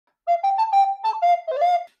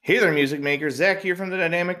Hey there, music makers. Zach here from the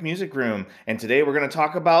Dynamic Music Room, and today we're going to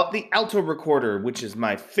talk about the Alto recorder, which is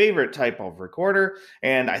my favorite type of recorder,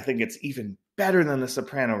 and I think it's even better than the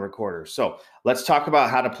soprano recorder. So let's talk about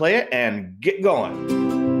how to play it and get going.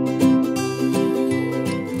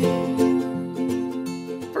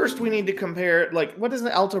 First, we need to compare, like, what is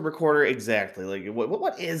the Alto recorder exactly? Like,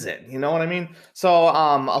 what is it? You know what I mean? So,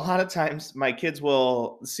 a lot of times my kids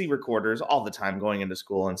will see recorders all the time going into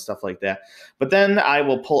school and stuff like that. But then I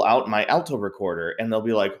will pull out my Alto recorder and they'll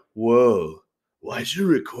be like, whoa, why is your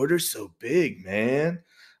recorder so big, man?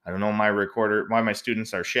 I don't know why my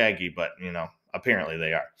students are shaggy, but, apparently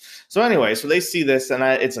they are. So anyway, so they see this, and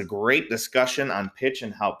it's a great discussion on pitch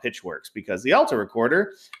and how pitch works, because the Alto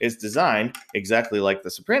recorder is designed exactly like the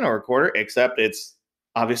soprano recorder, except it's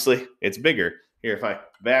bigger. Here, if I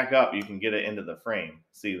back up, you can get it into the frame.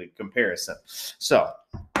 See the comparison. So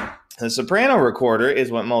the soprano recorder is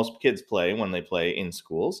what most kids play when they play in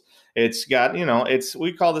schools. It's got,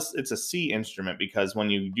 we call this, it's a C instrument, because when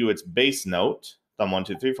you do its bass note, thumb 1,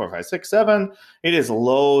 2, 3, 4, 5, 6, 7, it is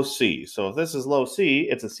low C. So if this is low C,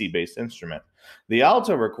 it's a C-based instrument. The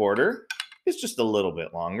Alto recorder is just a little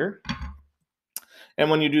bit longer.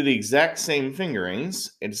 And when you do the exact same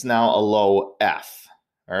fingerings, it's now a low F.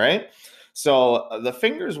 All right? So the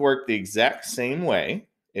fingers work the exact same way.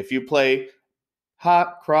 If you play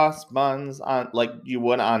Hot Cross Buns on like you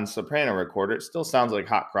would on soprano recorder, it still sounds like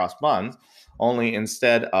Hot Cross Buns, only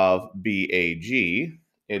instead of BAG,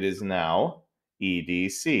 it is now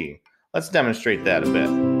EDC. Let's demonstrate that a bit.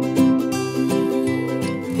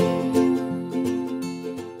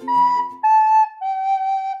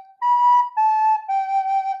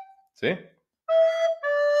 See?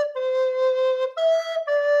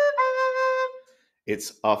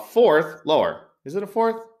 It's a fourth lower. Is it a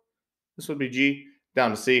fourth? This would be G down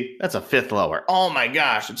to C. That's a fifth lower. Oh my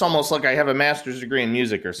gosh, it's almost like I have a master's degree in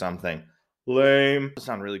music or something. Lame. They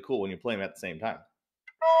sound really cool when you play them at the same time.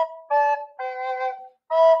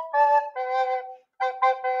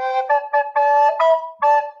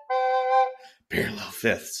 Parallel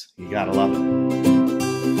fifths. You gotta love it.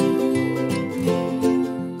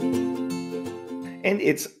 And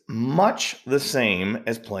it's much the same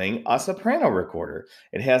as playing a soprano recorder.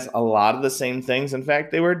 It has a lot of the same things. In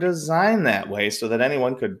fact, they were designed that way so that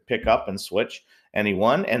anyone could pick up and switch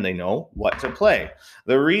anyone, and they know what to play.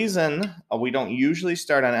 The reason we don't usually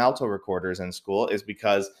start on Alto recorders in school is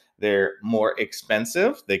because they're more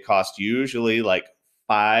expensive. They cost usually like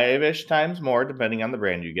 5-ish times more, depending on the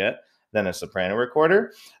brand you get, than a soprano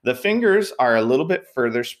recorder. The fingers are a little bit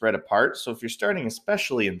further spread apart, so if you're starting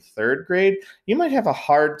especially in third grade, you might have a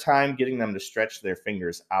hard time getting them to stretch their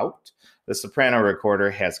fingers out. The soprano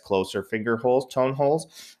recorder has closer finger holes, tone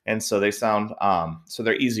holes, and so they sound, so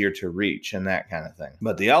they're easier to reach and that kind of thing.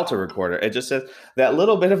 But the Alto recorder, it just says that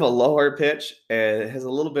little bit of a lower pitch, it has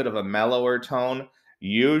a little bit of a mellower tone.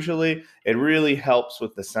 Usually, it really helps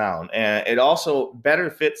with the sound, and it also better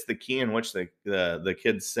fits the key in which the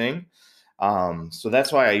kids sing. So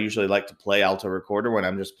that's why I usually like to play Alto recorder when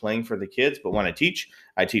I'm just playing for the kids. But when I teach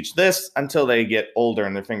this until they get older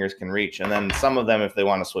and their fingers can reach. And then some of them, if they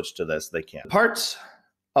want to switch to this, they can. Parts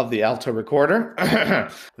of the Alto recorder.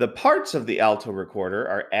 The parts of the Alto recorder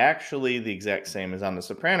are actually the exact same as on the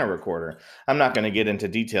soprano recorder. I'm not going to get into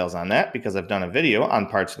details on that because I've done a video on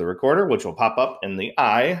parts of the recorder, which will pop up in the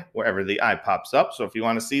eye, wherever the eye pops up. So if you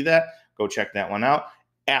want to see that, go check that one out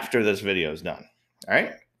after this video is done. All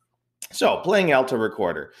right. So playing Alto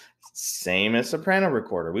recorder, same as soprano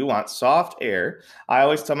recorder. We want soft air. I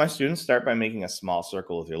always tell my students, start by making a small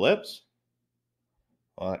circle with your lips.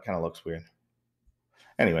 Well, that kind of looks weird.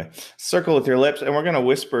 Anyway, circle with your lips, and we're going to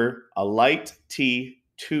whisper a light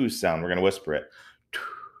T2 sound. We're going to whisper it.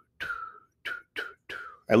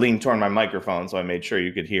 I leaned toward my microphone, so I made sure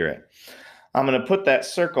you could hear it. I'm going to put that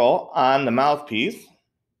circle on the mouthpiece,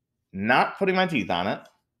 not putting my teeth on it,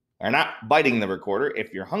 or not biting the recorder.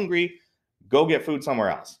 If you're hungry, go get food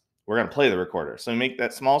somewhere else. We're going to play the recorder. So you make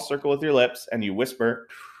that small circle with your lips, and you whisper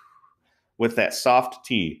with that soft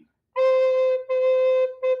T.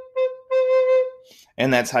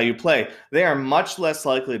 And that's how you play. They are much less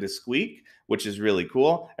likely to squeak, which is really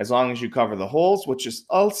cool, as long as you cover the holes, which is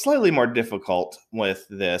slightly more difficult with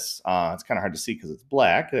this. It's kind of hard to see because it's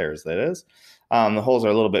black. There's that is. The holes are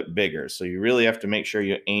a little bit bigger, so you really have to make sure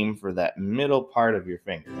you aim for that middle part of your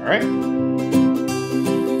finger, all right?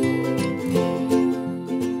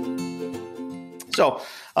 So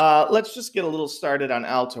let's just get a little started on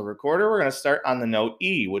Alto recorder. We're going to start on the note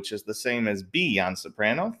E, which is the same as B on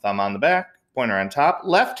soprano. Thumb on the back, pointer on top,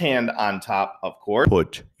 left hand on top, of course.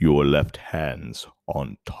 Put your left hands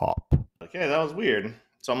on top. Okay, that was weird.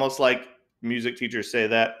 It's almost like music teachers say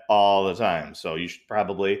that all the time. So you should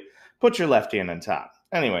probably put your left hand on top.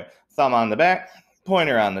 Anyway, thumb on the back,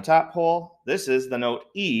 pointer on the top hole. This is the note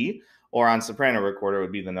E, or on soprano recorder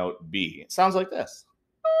would be the note B. It sounds like this.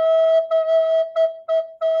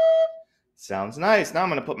 Sounds nice. Now I'm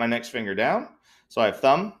going to put my next finger down. So I have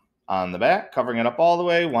thumb on the back, covering it up all the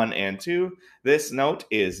way, 1 and 2. This note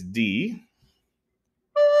is D.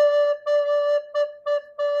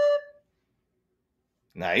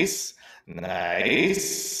 Nice.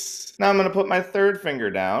 Nice. Now I'm going to put my third finger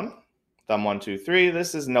down. Thumb 1, 2, 3.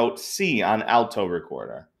 This is note C on alto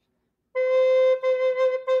recorder.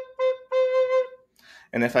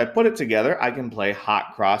 And if I put it together, I can play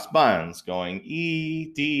Hot Cross Buns, going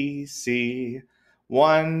E, D, C.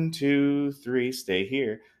 1, 2, 3, stay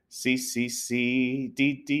here. C, C, C,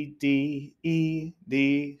 D, D, D, E,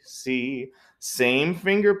 D, C. Same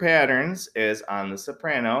finger patterns as on the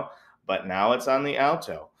soprano, but now it's on the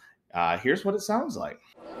alto. Here's what it sounds like.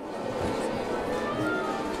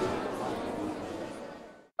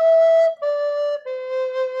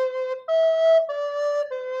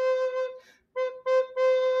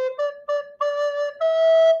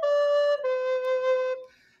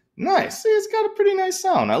 Nice. See, it's got a pretty nice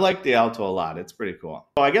sound. I like the alto a lot. It's pretty cool.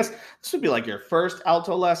 So I guess this would be like your first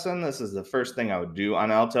alto lesson. This is the first thing I would do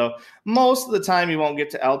on alto. Most of the time you won't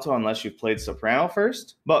get to alto unless you've played soprano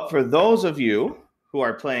first. But for those of you who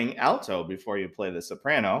are playing alto before you play the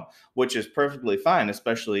soprano, which is perfectly fine,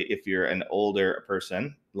 especially if you're an older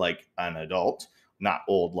person, like an adult, not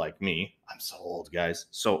old like me. I'm so old, guys.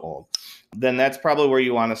 So old. Then that's probably where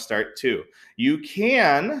you want to start too. You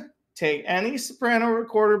can take any soprano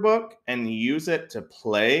recorder book and use it to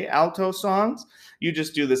play alto songs. You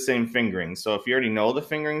just do the same fingering. So if you already know the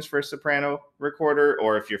fingerings for a soprano recorder,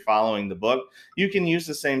 or if you're following the book, you can use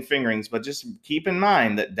the same fingerings, but just keep in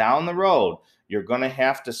mind that down the road, you're going to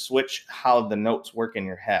have to switch how the notes work in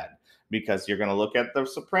your head, because you're going to look at the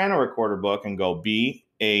soprano recorder book and go B,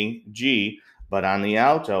 A, G, but on the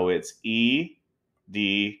alto, it's E,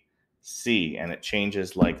 D, C, and it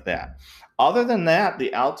changes like that. Other than that,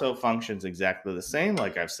 the alto functions exactly the same,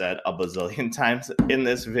 like I've said a bazillion times in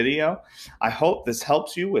this video. I hope this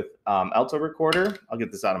helps you with alto recorder. I'll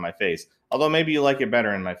get this out of my face, although maybe you like it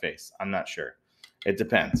better in my face. I'm not sure. It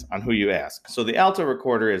depends on who you ask. So the alto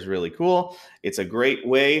recorder is really cool. It's a great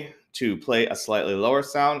way to play a slightly lower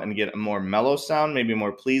sound and get a more mellow sound, maybe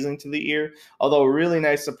more pleasing to the ear, although really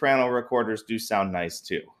nice soprano recorders do sound nice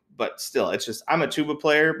too. But still, it's just, I'm a tuba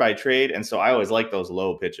player by trade, and so I always like those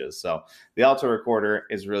low pitches. So the alto recorder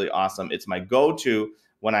is really awesome. It's my go-to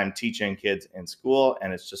when I'm teaching kids in school,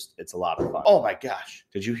 and it's a lot of fun. Oh my gosh,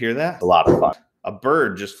 did you hear that? A lot of fun. A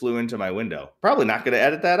bird just flew into my window. Probably not going to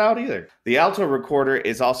edit that out either. The alto recorder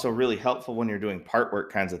is also really helpful when you're doing part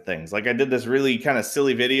work kinds of things. Like I did this really kind of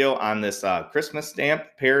silly video on this Christmas stamp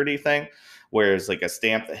parody thing, where it's like a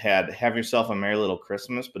stamp that had "Have Yourself a Merry Little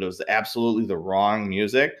Christmas," but it was absolutely the wrong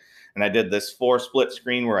music. And I did this 4 split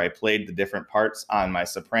screen where I played the different parts on my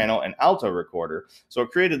soprano and alto recorder. So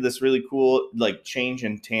it created this really cool like change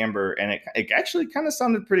in timbre, and it actually kind of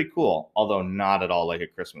sounded pretty cool, although not at all like a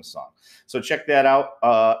Christmas song. So check that out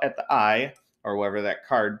at the eye, or wherever that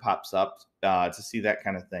card pops up, to see that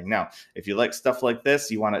kind of thing. Now, if you like stuff like this,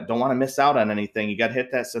 don't want to miss out on anything, you got to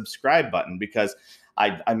hit that subscribe button, because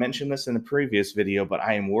I mentioned this in the previous video, but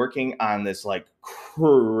I am working on this like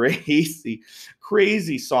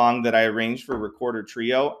crazy song that I arranged for Recorder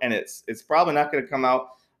Trio, and it's probably not going to come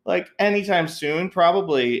out like anytime soon.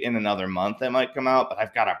 Probably in another month it might come out, but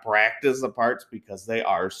I've got to practice the parts because they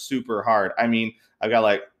are super hard. I mean, I've got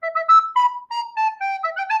like,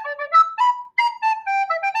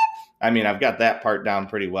 I've got that part down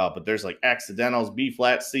pretty well, but there's like accidentals, B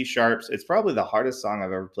flats, C sharps. It's probably the hardest song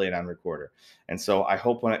I've ever played on recorder. And so I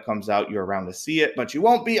hope when it comes out, you're around to see it, but you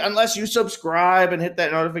won't be unless you subscribe and hit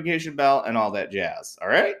that notification bell and all that jazz. All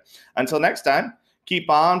right. Until next time, keep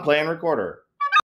on playing recorder.